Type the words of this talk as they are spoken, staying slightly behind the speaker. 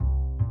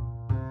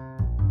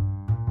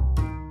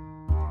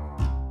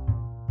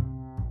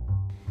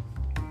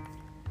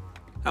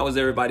How is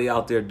everybody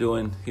out there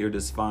doing here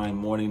this fine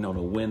morning on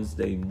a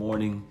Wednesday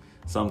morning?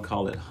 Some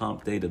call it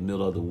hump day, the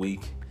middle of the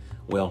week.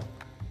 Well,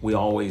 we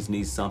always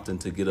need something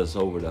to get us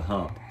over the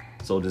hump.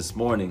 So this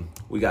morning,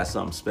 we got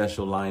something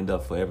special lined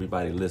up for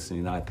everybody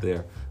listening out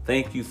there.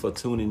 Thank you for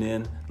tuning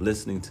in,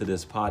 listening to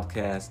this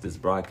podcast, this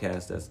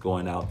broadcast that's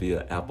going out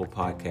via Apple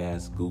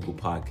Podcasts, Google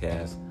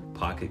Podcasts,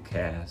 Pocket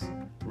Cast,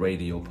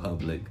 Radio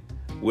Public.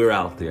 We're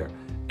out there,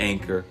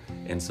 Anchor.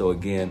 And so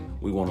again,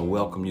 we want to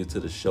welcome you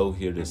to the show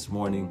here this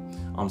morning.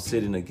 I'm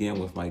sitting again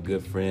with my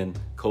good friend,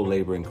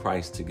 co-laborer in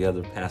Christ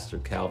together, Pastor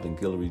Calvin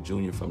Guillory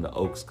Jr. from the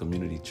Oaks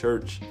Community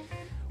Church.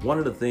 One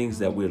of the things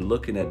that we're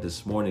looking at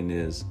this morning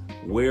is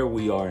where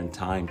we are in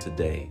time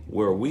today.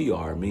 Where we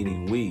are,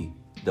 meaning we,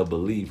 the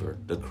believer,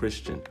 the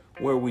Christian,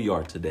 where we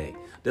are today.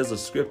 There's a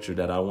scripture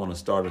that I want to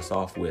start us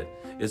off with.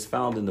 It's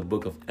found in the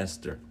book of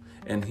Esther.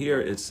 And here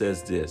it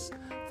says this: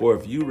 "For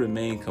if you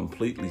remain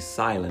completely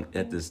silent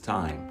at this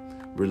time,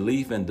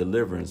 relief and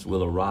deliverance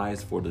will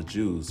arise for the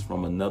Jews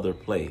from another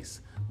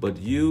place, but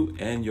you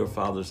and your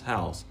father's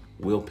house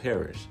will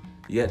perish.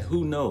 Yet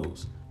who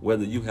knows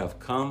whether you have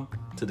come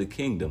to the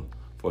kingdom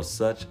for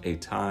such a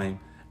time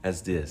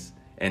as this."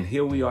 And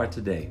here we are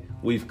today.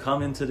 We've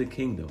come into the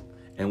kingdom,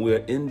 and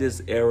we're in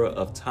this era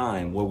of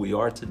time where we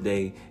are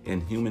today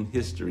in human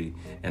history.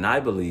 And I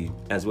believe,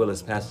 as well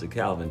as Pastor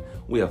Calvin,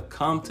 we have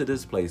come to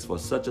this place for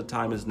such a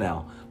time as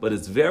now. But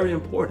it's very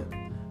important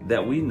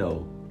that we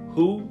know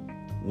who,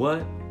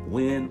 what,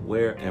 when,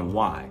 where, and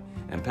why.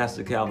 And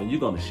Pastor Calvin, you're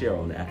going to share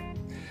on that.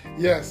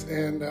 Yes,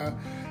 and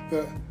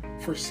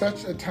for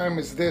such a time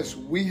as this,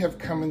 we have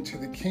come into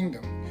the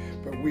kingdom,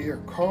 but we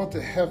are called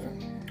to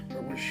heaven,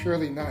 but we're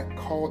surely not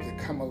called to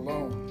come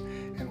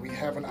alone. And we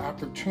have an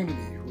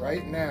opportunity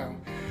right now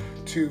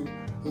to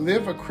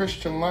live a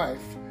Christian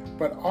life,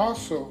 but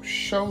also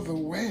show the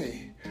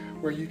way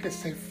where you can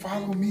say,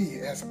 "Follow me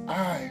as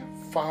I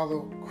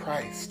follow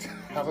Christ."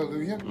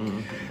 Hallelujah.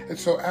 Mm-hmm. And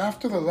so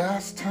after the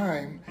last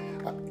time,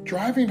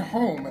 driving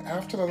home,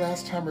 after the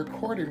last time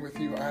recording with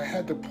you, I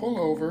had to pull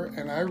over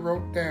and I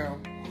wrote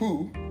down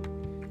who,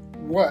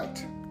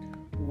 what,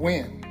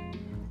 when,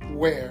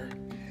 where,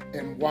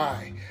 and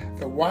why.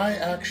 The why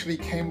actually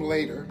came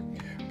later,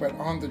 but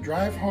on the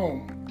drive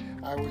home,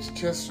 I was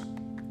just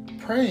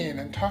praying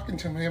and talking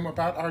to him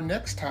about our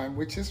next time,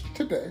 which is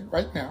today,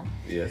 right now.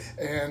 Yes.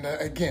 And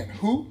again,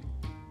 who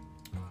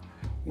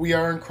we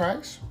are in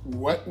Christ,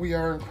 what we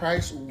are in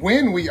Christ,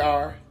 when we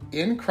are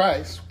in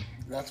Christ.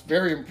 That's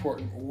very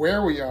important.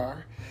 Where we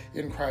are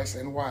in Christ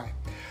and why.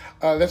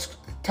 Let's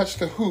touch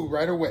the who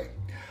right away.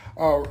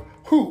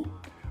 Who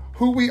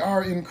we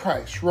are in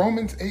Christ.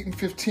 Romans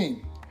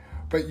 8:15.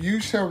 "But you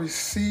shall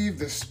receive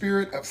the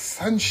spirit of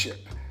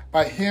sonship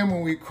by him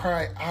when we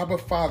cry, Abba,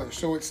 Father."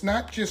 So it's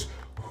not just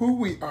who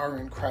we are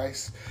in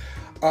Christ.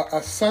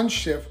 A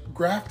sonship,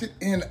 grafted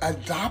in,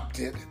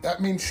 adopted.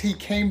 That means he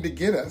came to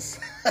get us.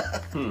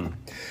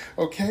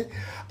 Okay?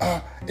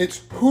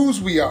 It's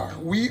whose we are.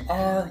 We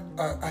are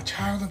a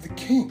child of the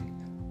King.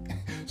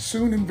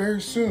 Soon and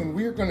very soon,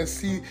 we are going to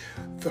see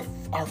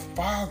our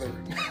Father,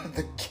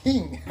 the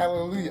King.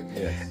 Hallelujah.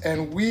 Yes.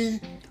 And we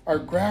are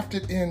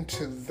grafted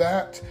into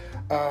that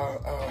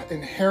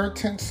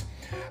inheritance,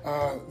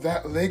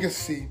 that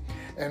legacy,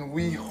 and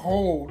we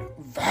hold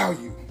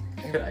value.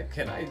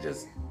 Can I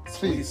just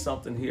squeeze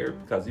something here?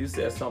 Because you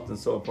said something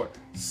so important.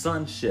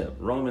 Sonship.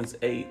 Romans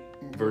 8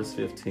 verse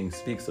 15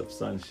 speaks of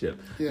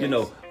sonship. Yes. You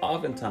know,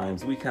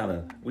 oftentimes we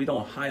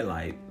don't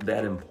highlight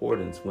that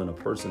importance when a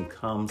person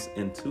comes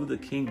into the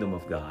kingdom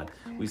of God.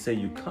 We say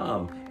you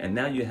come and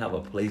now you have a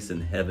place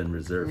in heaven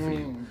reserved for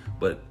you.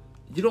 But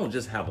you don't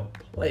just have a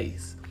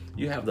place.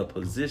 You have the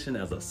position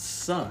as a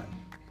son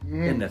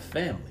in the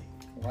family.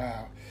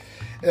 Wow.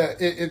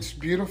 It's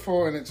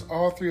beautiful, and it's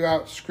all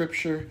throughout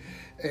Scripture.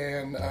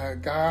 And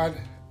God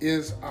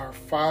is our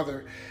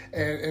Father.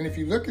 And if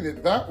you look at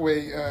it that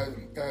way,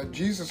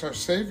 Jesus, our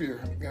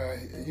Savior,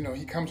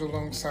 he comes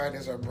alongside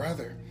as our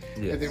brother.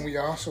 Yes. And then we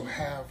also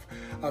have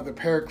the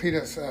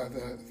Paracletus,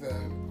 the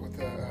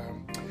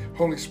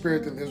Holy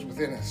Spirit that lives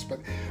within us.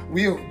 But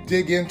we'll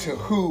dig into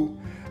who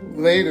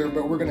later,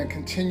 but we're going to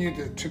continue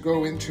to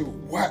go into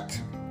what.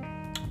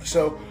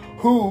 So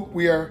who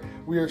we are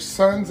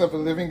sons of a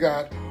living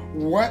God,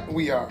 what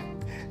we are.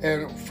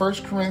 And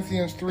 1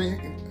 Corinthians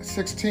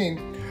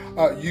 3:16,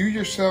 you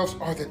yourselves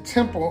are the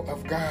temple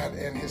of God,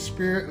 and his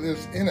Spirit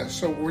lives in us.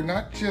 So we're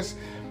not just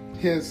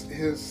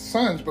his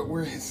sons, but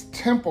we're his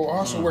temple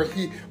also,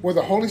 where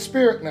the Holy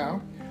Spirit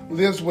now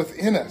lives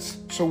within us.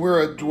 So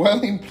we're a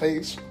dwelling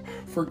place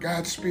for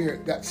God's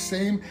Spirit, that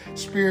same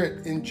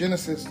Spirit in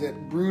Genesis that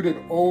brooded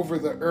over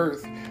the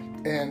earth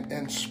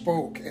and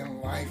spoke, and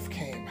life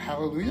came.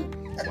 Hallelujah.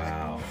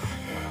 Wow.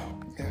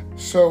 Yeah.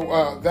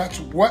 So that's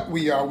what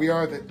we are. We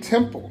are the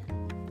temple.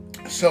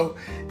 So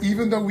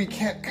even though we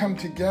can't come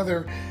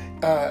together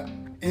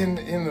in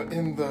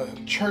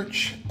the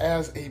church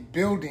as a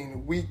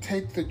building, we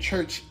take the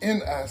church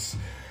in us,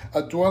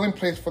 a dwelling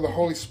place for the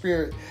Holy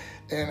Spirit.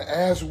 And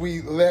as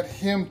we let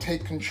him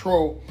take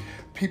control,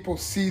 people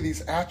see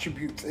these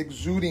attributes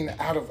exuding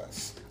out of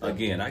us.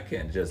 Again, I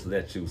can't just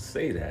let you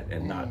say that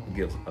and not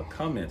give a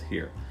comment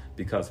here,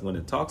 because when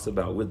it talks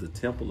about with the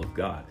temple of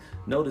God,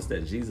 notice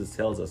that Jesus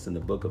tells us in the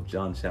book of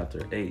John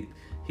chapter 8,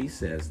 he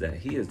says that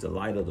he is the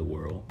light of the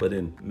world. But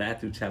in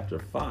Matthew chapter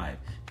 5,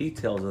 he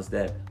tells us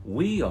that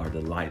we are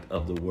the light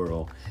of the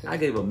world. I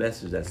gave a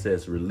message that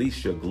says,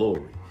 release your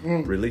glory.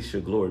 Release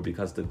your glory,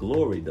 because the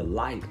glory, the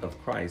light of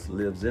Christ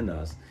lives in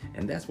us.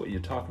 And that's what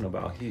you're talking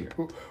about here.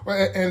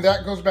 Well, and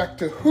that goes back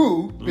to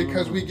who,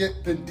 because we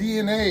get the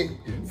DNA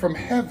from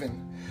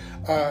heaven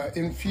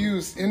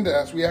infused into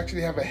us. We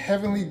actually have a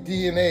heavenly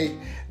DNA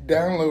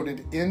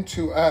downloaded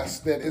into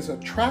us that is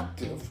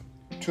attractive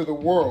to the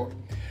world,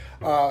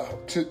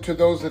 to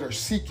those that are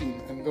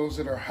seeking and those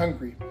that are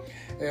hungry.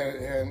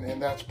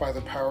 And that's by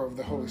the power of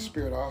the Holy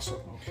Spirit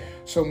also.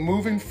 So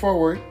moving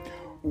forward,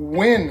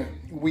 when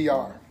we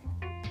are,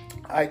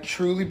 I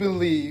truly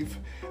believe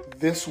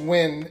this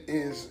when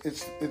is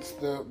it's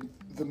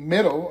the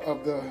middle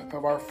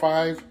of our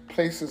 5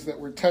 places that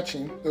we're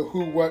touching: the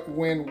who, what,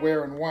 when,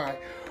 where, and why.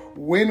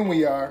 When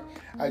we are,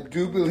 I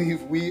do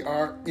believe we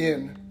are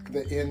in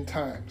the end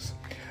times,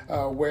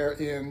 where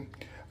in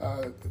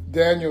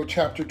Daniel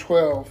chapter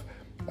 12,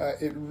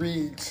 it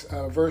reads,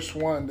 verse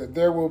 1, that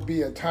there will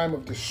be a time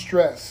of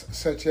distress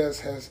such as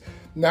has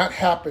not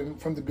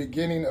happened from the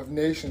beginning of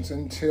nations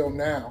until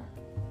now.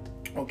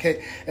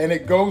 Okay, and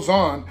it goes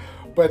on,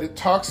 but it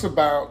talks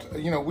about,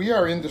 we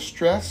are in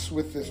distress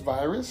with this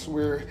virus,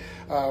 where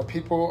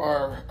people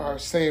are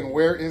saying,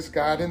 where is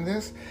God in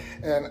this?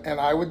 And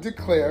I would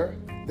declare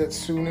that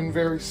soon and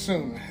very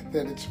soon,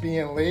 that it's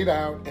being laid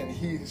out, and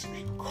he's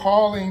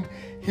calling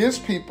his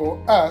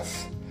people,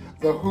 us,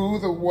 the who,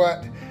 the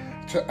what,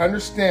 to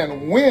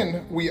understand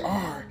when we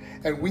are,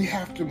 and we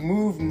have to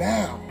move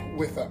now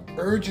with an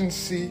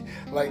urgency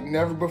like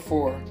never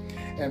before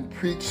and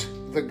preach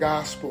the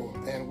gospel.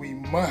 And we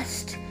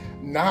must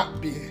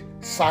not be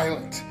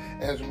silent.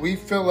 As we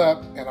fill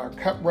up and our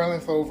cup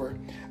runneth over,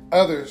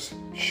 others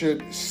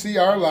should see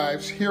our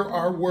lives, hear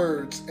our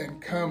words, and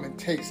come and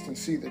taste and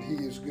see that he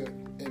is good.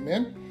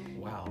 Amen.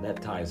 Wow,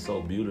 that ties so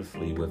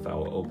beautifully with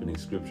our opening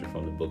scripture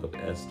from the book of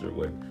Esther,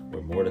 where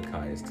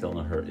Mordecai is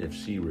telling her if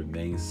she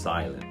remains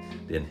silent,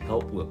 then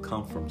help will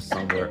come from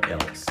somewhere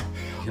else.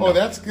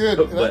 That's good.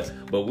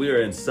 But we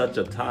are in such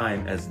a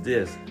time as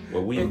this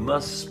where we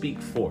must speak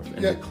forth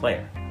and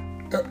declare.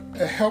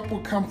 Help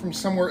will come from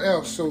somewhere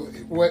else. So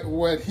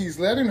what he's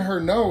letting her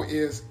know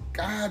is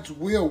God's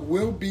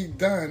will be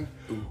done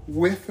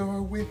with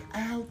or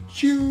without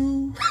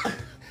you.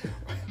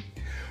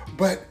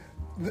 But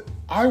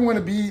I want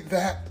to be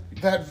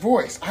that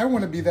voice. I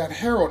want to be that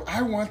herald.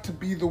 I want to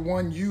be the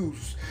one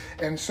used.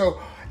 And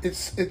so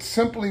it's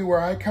simply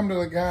where I come to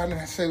the God and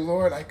I say,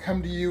 Lord, I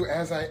come to you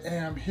as I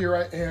am. Here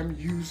I am.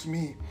 Use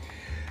me.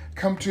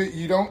 Come to it.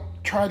 You don't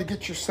try to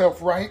get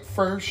yourself right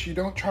first. You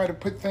don't try to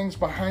put things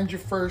behind you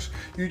first.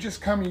 You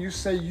just come and you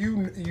say,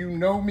 you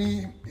know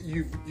me.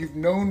 You've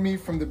known me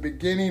from the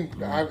beginning.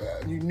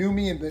 You knew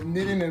me in the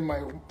knitting in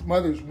my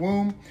mother's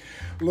womb,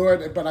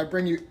 Lord. But I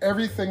bring you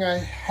everything I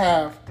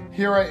have.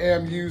 Here I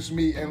am. Use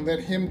me, and let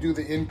him do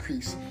the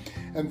increase.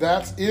 And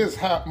that is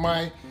how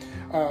my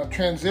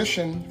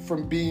transition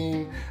from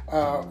being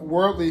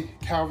worldly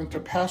Calvin to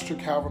Pastor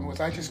Calvin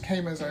was. I just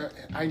came as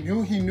I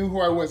knew he knew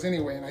who I was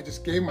anyway, and I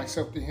just gave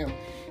myself to him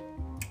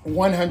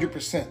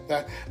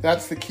 100%.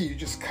 That's the key. You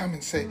just come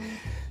and say,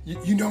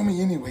 you know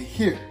me anyway.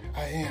 Here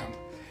I am.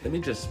 Let me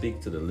just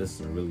speak to the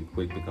listener really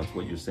quick, because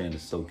what you're saying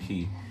is so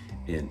key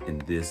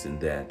in this and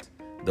that.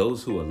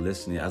 Those who are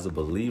listening, as a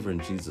believer in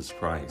Jesus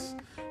Christ,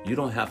 you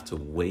don't have to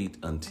wait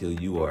until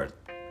you are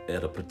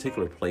at a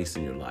particular place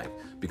in your life,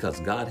 because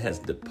God has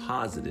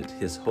deposited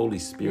his Holy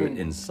Spirit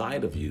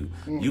inside of you.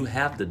 You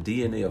have the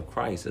DNA of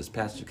Christ, as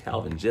Pastor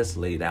Calvin just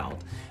laid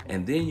out.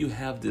 And then you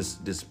have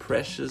this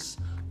precious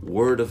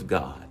word of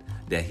God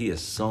that he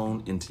has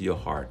sown into your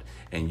heart.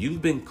 And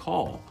you've been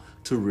called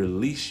to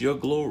release your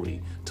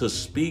glory, to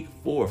speak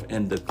forth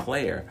and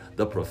declare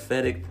the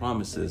prophetic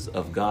promises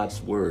of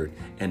God's word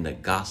and the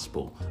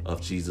gospel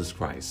of Jesus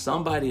Christ.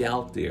 Somebody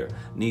out there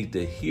needs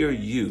to hear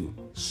you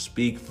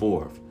speak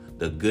forth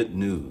the good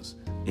news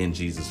in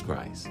Jesus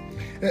Christ.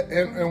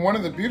 And one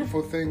of the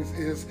beautiful things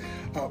is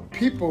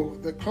people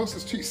the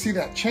closest to you see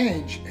that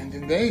change, and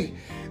then they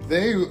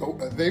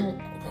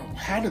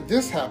how did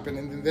this happen?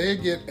 And then they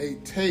get a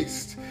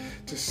taste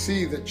to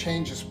see that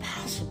change is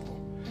possible.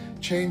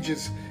 Change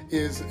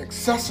is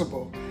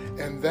accessible,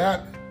 and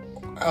that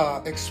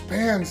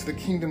expands the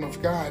kingdom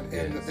of God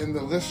and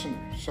the listener.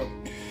 So,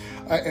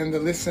 and the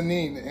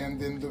listening, and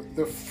then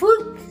the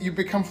fruit, you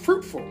become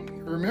fruitful.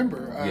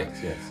 Remember,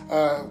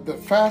 the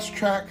fast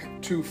track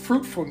to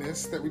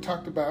fruitfulness that we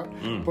talked about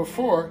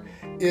before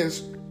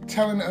is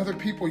telling other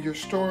people your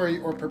story,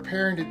 or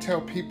preparing to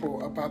tell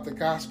people about the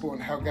gospel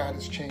and how God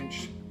has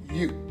changed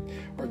you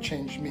or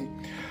changed me.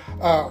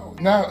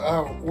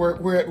 Now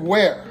we're at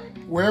where.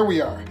 where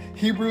we are.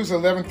 Hebrews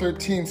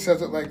 11:13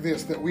 says it like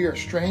this, that we are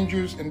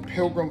strangers and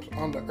pilgrims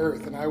on the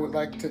earth. And I would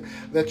like to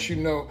let you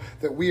know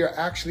that we are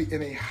actually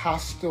in a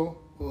hostile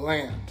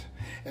land.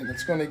 And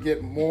it's going to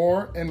get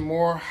more and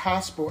more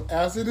hostile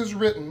as it is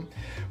written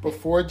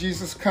before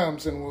Jesus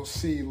comes. And we'll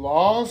see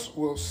laws,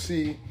 we'll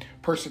see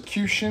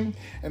persecution,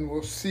 and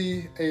we'll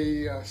see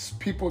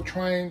people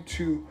trying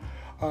to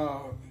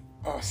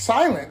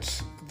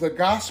silence the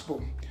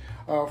gospel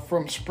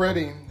from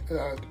spreading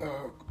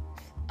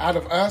out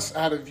of us,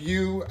 out of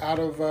you, out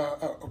of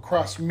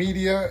across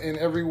media in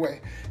every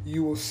way.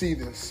 You will see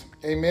this.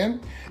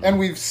 Amen. And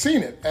we've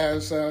seen it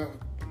as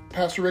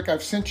Pastor Rick,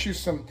 I've sent you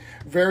some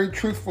very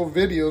truthful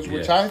videos,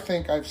 which I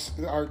think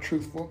are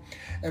truthful,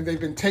 and they've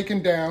been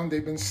taken down,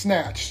 they've been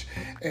snatched.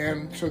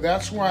 And so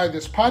that's why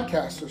this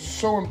podcast is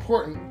so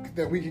important,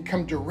 that we can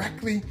come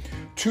directly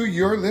to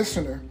your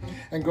listener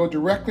and go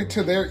directly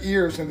to their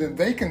ears, and then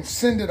they can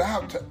send it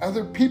out to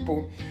other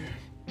people,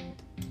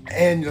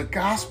 and the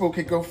gospel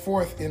can go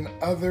forth in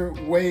other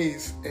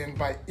ways and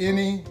by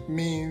any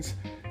means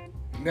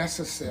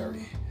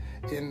necessary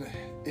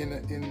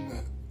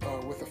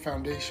with a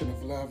foundation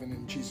of love and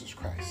in Jesus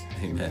Christ.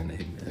 Amen.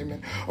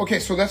 Amen. Okay,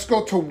 so let's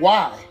go to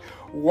why.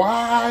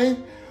 Why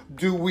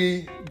do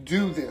we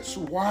do this?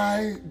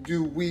 Why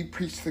do we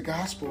preach the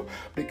gospel?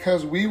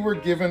 Because we were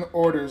given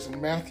orders in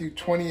Matthew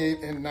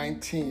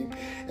 28:19,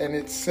 and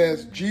it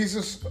says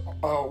Jesus'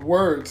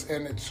 words,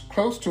 and it's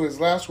close to his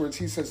last words.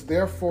 He says,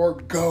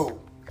 "Therefore go."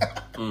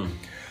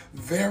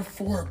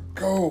 Therefore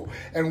go.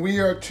 And we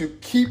are to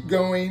keep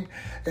going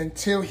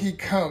until he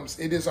comes.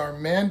 It is our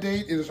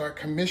mandate. It is our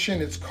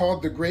commission. It's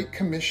called the Great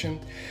Commission.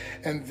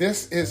 And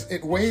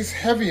it weighs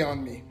heavy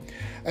on me.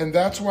 And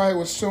that's why it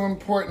was so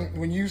important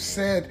when you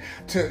said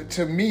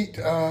to meet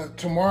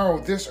tomorrow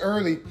this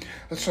early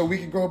so we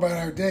could go about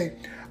our day.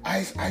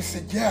 I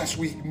said, yes,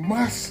 we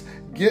must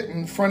get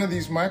in front of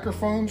these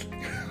microphones.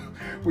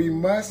 We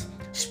must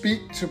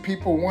speak to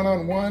people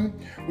one-on-one.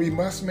 We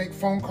must make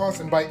phone calls,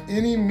 and by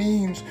any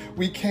means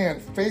we can.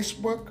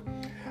 Facebook,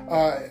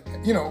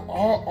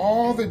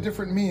 all the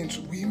different means.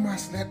 We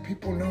must let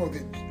people know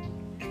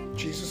that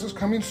Jesus is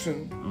coming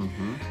soon.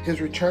 Mm-hmm.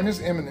 His return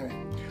is imminent.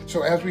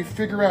 So as we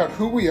figure out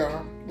who we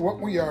are, what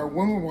we are,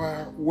 when we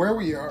are, where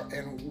we are,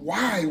 and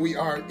why we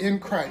are in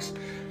Christ,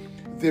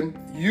 then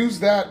use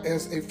that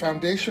as a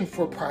foundation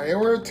for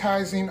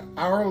prioritizing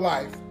our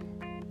life.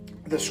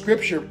 The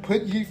scripture,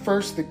 "Put ye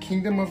first the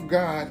kingdom of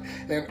God,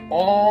 and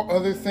all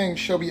other things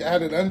shall be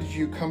added unto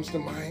you," comes to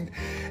mind.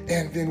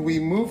 And then we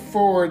move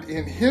forward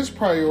in his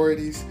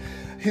priorities.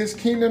 His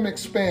kingdom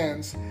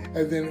expands,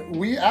 and then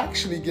we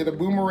actually get a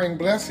boomerang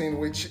blessing,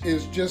 which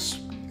is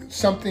just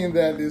something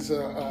that is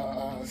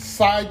a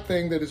side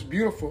thing that is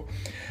beautiful.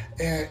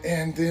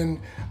 And then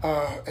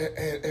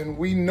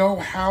we know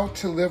how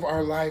to live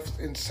our life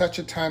in such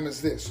a time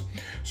as this.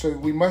 So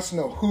we must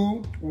know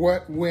who,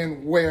 what,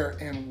 when, where,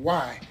 and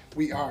why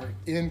we are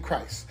in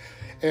Christ.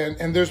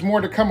 And there's more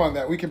to come on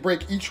that. We can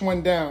break each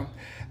one down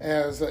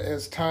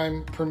as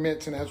time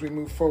permits and as we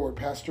move forward,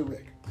 Pastor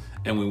Rick.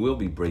 And we will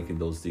be breaking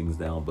those things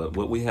down. But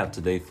what we have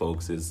today,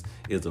 folks, is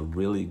a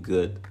really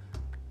good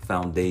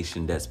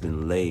foundation that's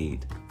been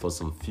laid for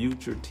some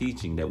future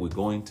teaching that we're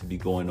going to be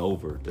going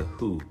over: the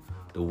who,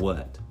 the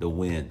what, the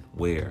when,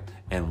 where,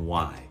 and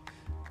why.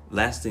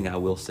 Last thing I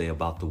will say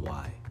about the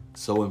why,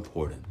 so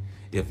important.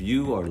 If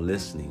you are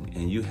listening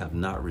and you have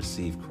not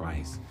received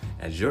Christ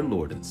as your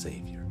Lord and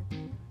Savior,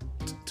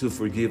 to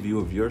forgive you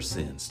of your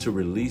sins, to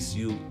release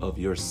you of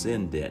your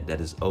sin debt that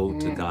is owed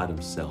to God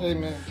himself.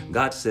 Amen.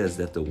 God says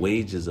that the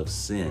wages of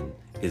sin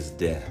is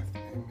death,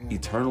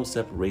 eternal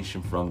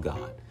separation from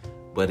God.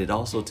 But it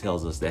also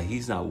tells us that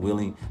he's not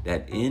willing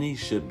that any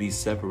should be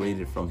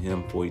separated from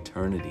him for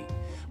eternity,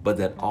 but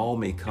that all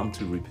may come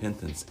to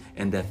repentance,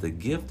 and that the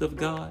gift of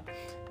God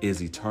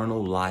is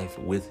eternal life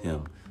with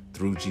him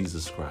through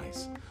Jesus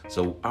Christ.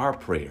 So our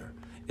prayer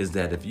is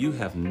that if you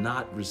have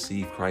not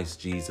received Christ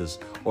Jesus,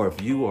 or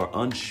if you are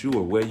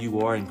unsure where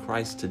you are in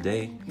Christ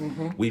today,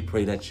 we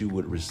pray that you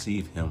would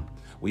receive him.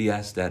 We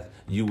ask that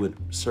you would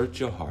search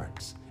your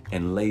hearts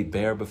and lay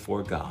bare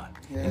before God,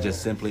 and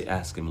just simply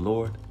ask him,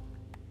 Lord,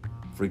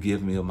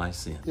 forgive me of my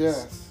sins.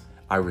 Yes.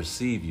 I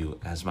receive you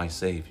as my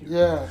Savior.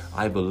 Yes.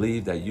 I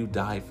believe that you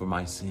died for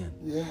my sin,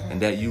 Yes.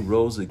 and that you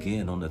rose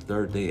again on the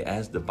third day,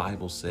 as the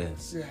Bible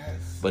says.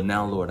 Yes. But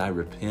now, Lord, I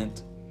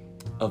repent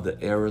of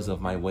the errors of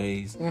my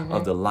ways,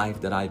 of the life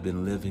that I've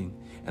been living,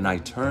 and I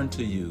turn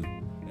to you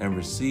and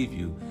receive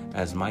you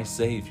as my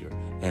Savior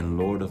and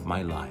Lord of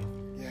my life.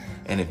 Yes.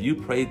 And if you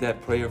prayed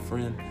that prayer,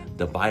 friend,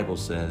 the Bible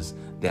says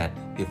that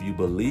if you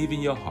believe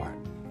in your heart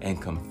and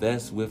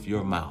confess with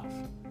your mouth,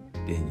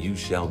 then you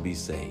shall be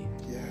saved.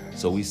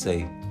 Yes. So we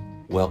say,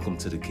 welcome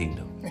to the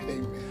kingdom.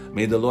 Amen.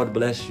 May the Lord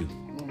bless you.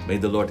 May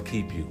the Lord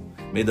keep you.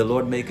 May the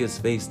Lord make his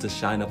face to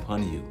shine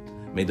upon you.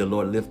 May the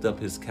Lord lift up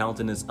his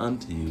countenance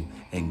unto you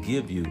and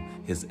give you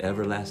his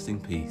everlasting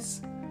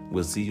peace.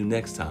 We'll see you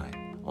next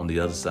time on the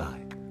other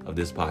side of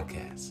this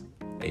podcast.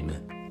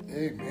 Amen.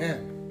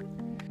 Amen.